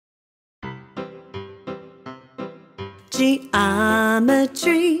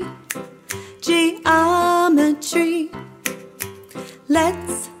Geometry, geometry.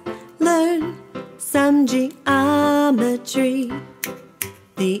 Let's learn some geometry.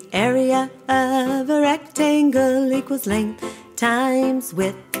 The area of a rectangle equals length times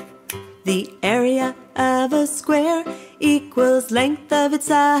width. The area of a square equals length of its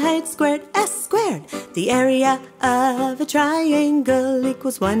side squared, S squared. The area of a triangle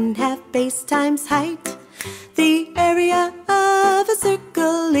equals 1/2 base times height. The area of a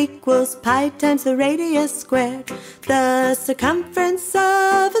circle equals pi times the radius squared. The circumference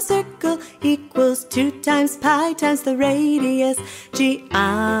of a circle equals 2 times pi times the radius.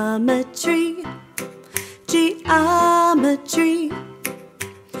 Geometry, geometry.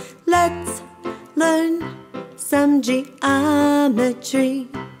 Let's learn some geometry.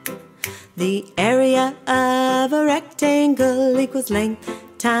 The area of a rectangle equals length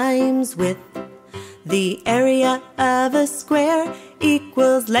times width. The area of a square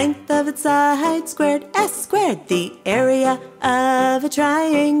equals length of its side squared, S squared. The area of a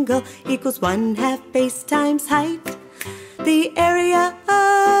triangle equals 1/2 base times height. The area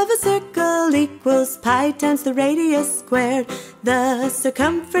of a circle equals pi times the radius squared. The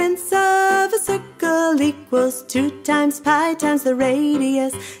circumference of a circle equals 2 times pi times the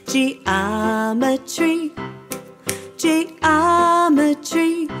radius. Geometry,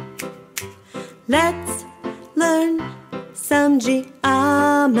 geometry. Let's learn some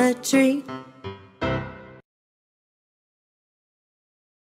geometry.